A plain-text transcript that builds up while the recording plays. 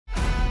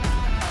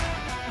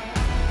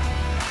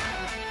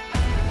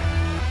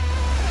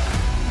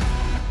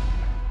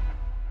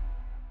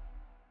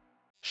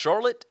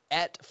Charlotte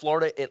at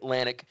Florida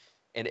Atlantic,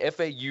 and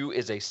FAU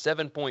is a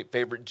 7-point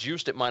favorite,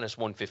 juiced at minus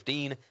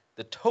 115.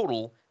 The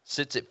total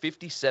sits at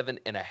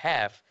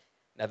 57.5.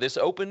 Now, this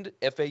opened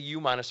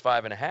FAU minus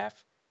 5.5,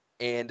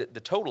 and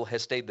the total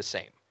has stayed the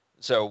same.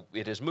 So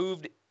it has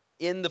moved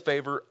in the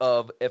favor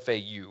of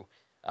FAU.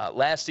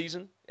 Last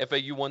season,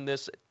 FAU won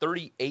this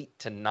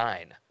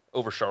 38-9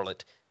 over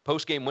Charlotte.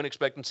 Post-game win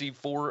expectancy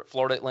for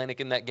Florida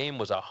Atlantic in that game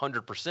was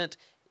 100%.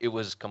 It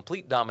was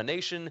complete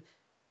domination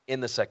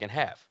in the second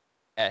half.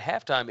 At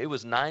halftime, it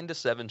was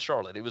 9-7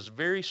 Charlotte. It was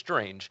very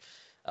strange.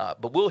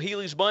 But Will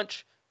Healy's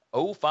bunch,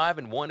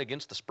 0-5-1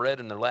 against the spread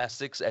in their last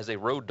 6 as a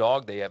road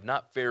dog. They have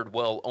not fared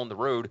well on the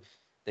road.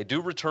 They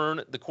do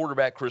return the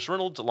quarterback Chris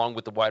Reynolds, along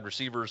with the wide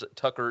receivers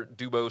Tucker,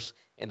 Dubose,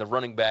 and the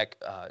running back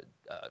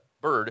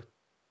Bird.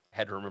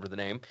 Had to remember the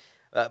name.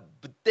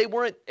 But they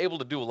weren't able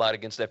to do a lot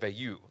against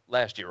FAU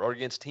last year or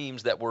against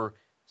teams that were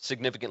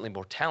significantly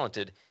more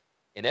talented.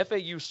 And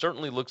FAU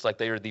certainly looks like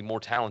they are the more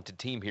talented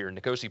team here.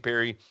 N'Kosi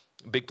Perry,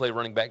 big play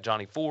running back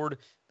Johnny Ford,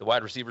 the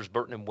wide receivers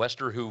Burton and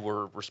Wester, who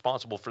were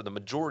responsible for the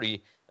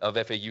majority of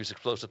FAU's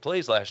explosive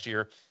plays last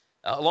year,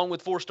 along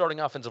with 4 starting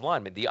offensive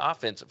linemen. The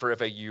offense for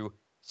FAU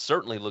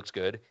certainly looks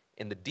good,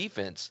 and the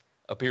defense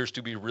appears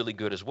to be really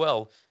good as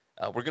well.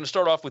 We're going to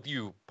start off with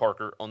you,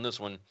 Parker, on this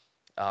one.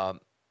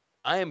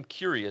 I am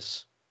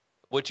curious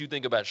what you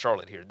think about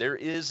Charlotte here. There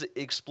is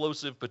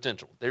explosive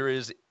potential. There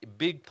is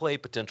big play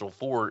potential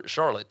for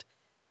Charlotte,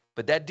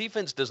 but that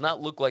defense does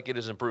not look like it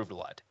has improved a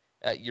lot.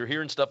 You're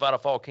hearing stuff out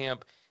of fall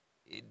camp,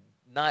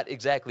 not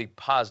exactly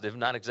positive,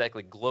 not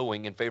exactly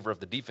glowing in favor of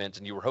the defense,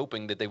 and you were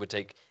hoping that they would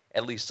take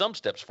at least some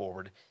steps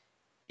forward.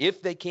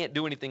 If they can't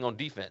do anything on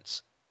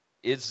defense,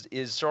 is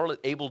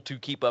Charlotte able to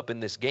keep up in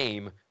this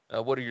game?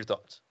 What are your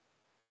thoughts?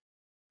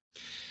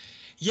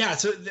 Yeah,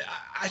 so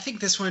I think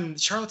this one,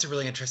 Charlotte's a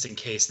really interesting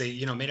case. They,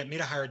 made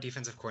a higher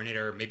defensive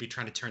coordinator, maybe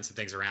trying to turn some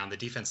things around. The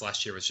defense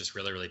last year was just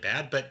really, really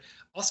bad. But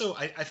also,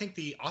 I think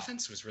the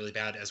offense was really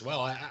bad as well.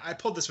 I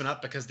pulled this one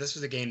up because this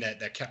was a game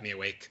that kept me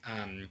awake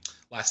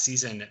last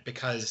season,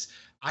 because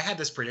I had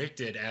this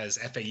predicted as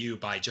FAU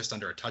by just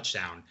under a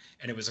touchdown,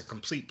 and it was a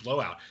complete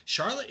blowout.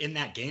 Charlotte in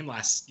that game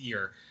last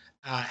year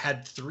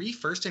had 3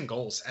 first and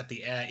goals at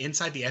the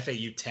inside the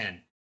FAU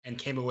 10. And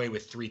came away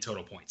with 3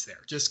 total points there.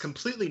 Just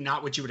completely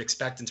not what you would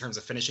expect in terms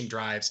of finishing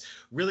drives.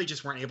 Really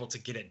just weren't able to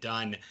get it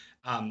done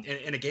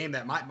in a game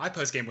that my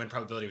post-game win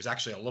probability was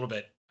actually a little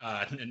bit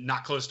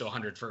not close to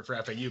 100 for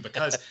FAU,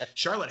 because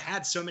Charlotte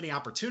had so many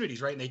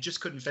opportunities, right? And they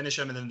just couldn't finish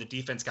them, and then the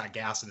defense got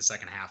gassed in the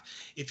second half.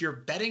 If you're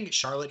betting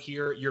Charlotte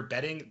here, you're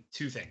betting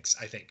 2 things,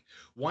 I think.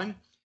 One,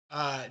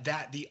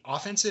 that the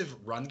offensive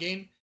run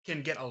game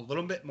can get a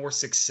little bit more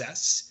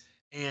success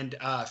and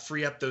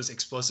free up those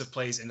explosive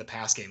plays in the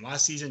pass game.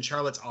 Last season,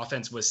 Charlotte's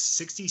offense was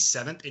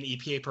 67th in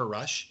EPA per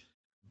rush,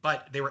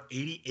 but they were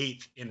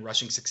 88th in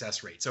rushing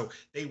success rate. So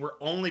they were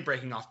only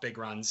breaking off big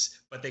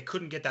runs, but they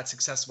couldn't get that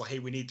successful, hey,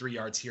 we need 3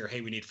 yards here,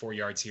 hey, we need 4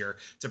 yards here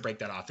to break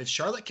that off. If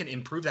Charlotte can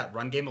improve that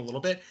run game a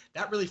little bit,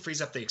 that really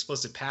frees up the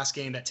explosive pass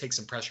game. That takes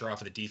some pressure off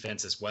of the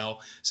defense as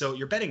well. So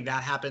you're betting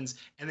that happens,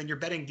 and then you're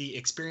betting the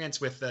experience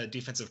with the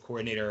defensive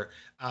coordinator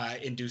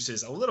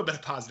induces a little bit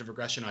of positive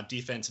regression on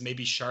defense.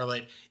 Maybe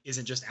Charlotte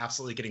isn't just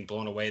absolutely getting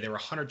blown away. They were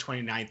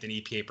 129th in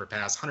EPA per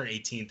pass,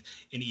 118th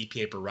in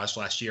EPA per rush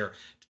last year.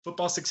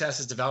 Football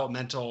success is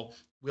developmental.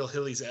 Will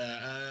Hilly's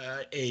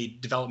a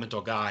developmental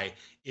guy.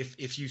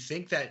 If you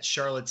think that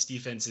Charlotte's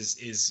defense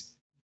is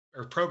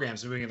or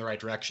program's moving in the right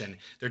direction,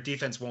 their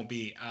defense won't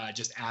be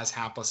just as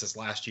hapless as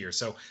last year.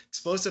 So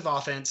explosive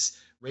offense,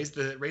 raise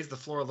the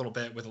floor a little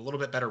bit with a little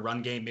bit better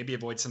run game, maybe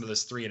avoid some of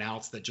those 3 and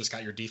outs that just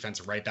got your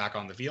defense right back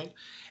on the field.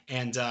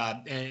 And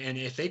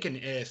if they can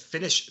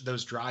finish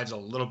those drives a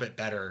little bit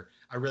better,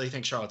 I really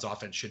think Charlotte's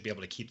offense should be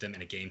able to keep them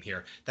in a game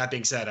here. That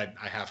being said,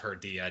 I have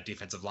heard the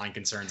defensive line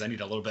concerns. I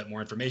need a little bit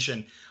more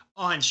information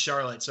on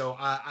Charlotte. So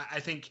I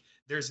think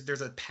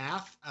there's a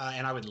path,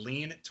 and I would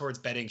lean towards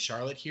betting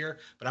Charlotte here,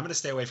 but I'm going to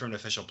stay away from an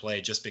official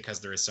play just because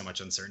there is so much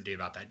uncertainty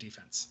about that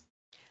defense.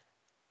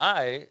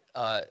 I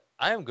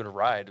am going to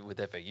ride with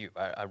FAU.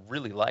 I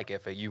really like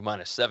FAU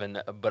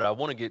 -7, but I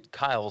want to get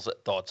Kyle's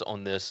thoughts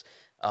on this.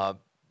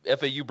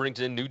 FAU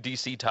brings in new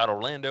DC Todd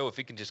Orlando. If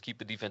he can just keep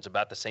the defense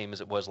about the same as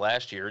it was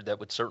last year, that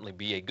would certainly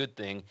be a good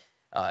thing.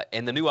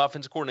 And the new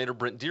offensive coordinator,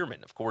 Brent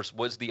Dearman, of course,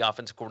 was the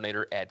offensive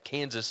coordinator at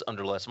Kansas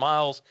under Les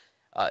Miles.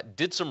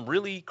 Did some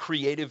really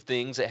creative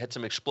things that had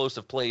some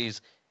explosive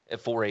plays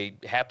for a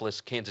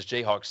hapless Kansas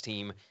Jayhawks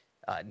team.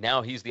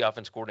 Now he's the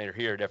offensive coordinator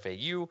here at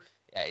FAU.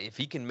 If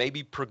he can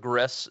maybe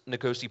progress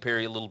N'Kosi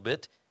Perry a little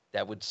bit,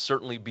 that would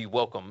certainly be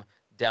welcome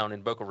down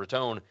in Boca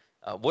Raton.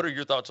 What are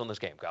your thoughts on this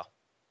game, Kyle?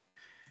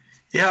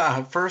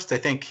 Yeah, first, I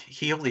think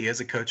Healy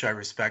is a coach I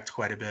respect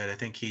quite a bit. I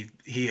think he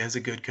is a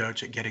good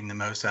coach at getting the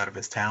most out of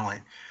his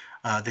talent.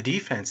 The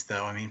defense,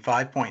 though,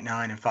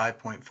 5.9 and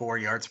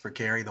 5.4 yards per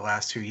carry the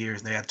last 2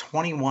 years. They had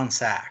 21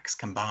 sacks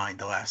combined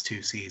the last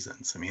 2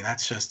 seasons.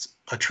 That's just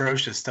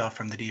atrocious stuff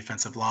from the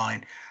defensive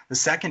line. The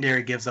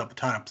secondary gives up a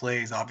ton of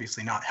plays,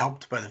 obviously not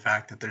helped by the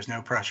fact that there's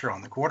no pressure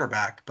on the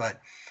quarterback.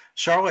 But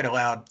Charlotte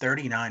allowed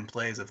 39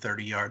 plays of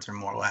 30 yards or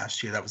more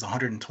last year. That was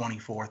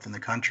 124th in the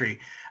country.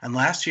 And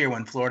last year,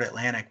 when Florida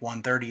Atlantic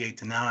won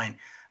 38-9,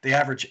 they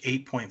averaged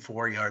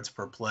 8.4 yards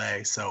per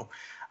play. So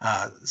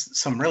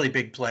some really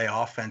big play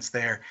offense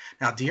there.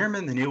 Now,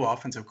 Dearman, the new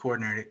offensive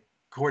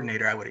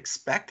coordinator, I would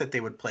expect that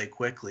they would play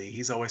quickly.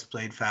 He's always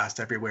played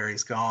fast everywhere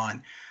he's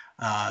gone.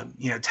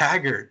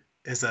 Taggart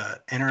is an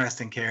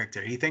interesting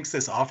character. He thinks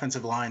this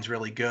offensive line's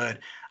really good.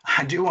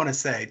 I do want to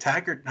say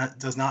Taggart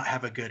does not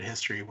have a good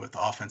history with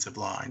offensive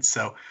lines.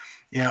 So,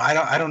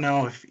 I don't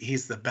know if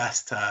he's the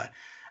best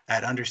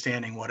at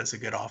understanding what is a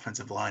good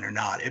offensive line or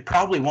not. It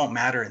probably won't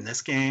matter in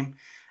this game.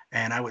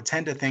 And I would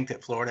tend to think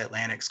that Florida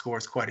Atlantic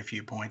scores quite a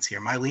few points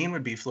here. My lean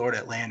would be Florida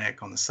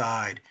Atlantic on the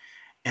side.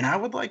 And I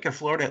would like a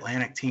Florida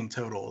Atlantic team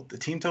total. The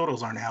team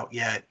totals aren't out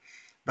yet,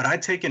 but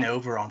I'd take an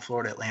over on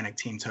Florida Atlantic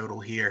team total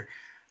here,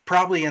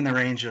 probably in the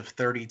range of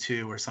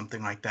 32 or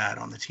something like that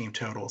on the team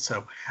total.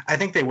 So I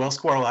think they will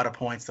score a lot of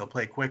points. They'll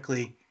play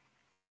quickly.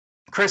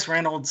 Chris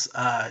Reynolds,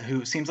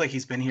 who seems like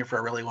he's been here for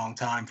a really long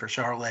time for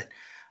Charlotte,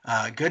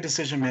 good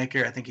decision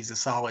maker. I think he's a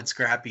solid,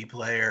 scrappy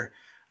player.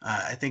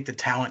 I think the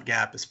talent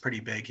gap is pretty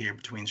big here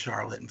between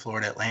Charlotte and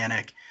Florida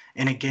Atlantic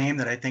in a game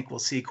that I think will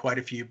see quite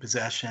a few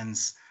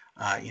possessions.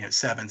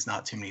 7's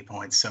not too many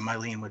points. So my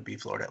lean would be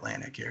Florida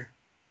Atlantic here.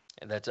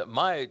 And that's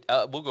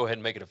we'll go ahead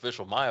and make it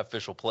official. My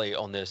official play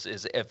on this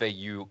is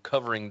FAU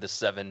covering the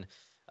 7.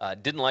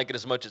 Didn't like it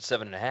as much at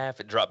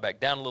 7.5. It dropped back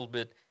down a little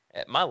bit.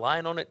 My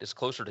line on it is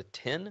closer to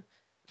 10.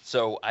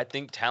 So I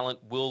think talent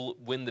will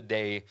win the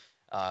day.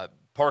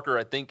 Parker,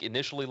 I think,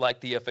 initially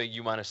liked the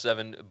FAU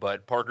 -7,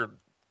 but Parker,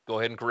 go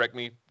ahead and correct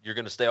me. You're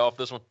going to stay off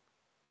this one?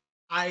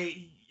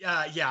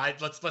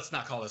 Let's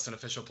not call this an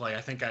official play.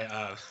 I think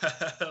a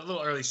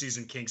little early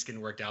season kinks can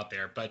work out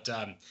there, but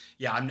I'm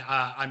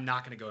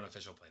not going to go an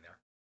official play there.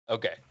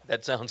 Okay,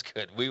 that sounds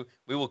good. We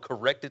will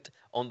correct it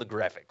on the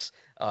graphics.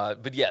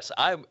 But yes,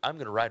 I'm going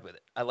to ride with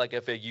it. I like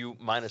FAU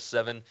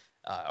 -7.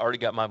 I already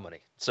got my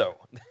money, so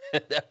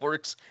that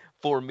works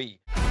for me.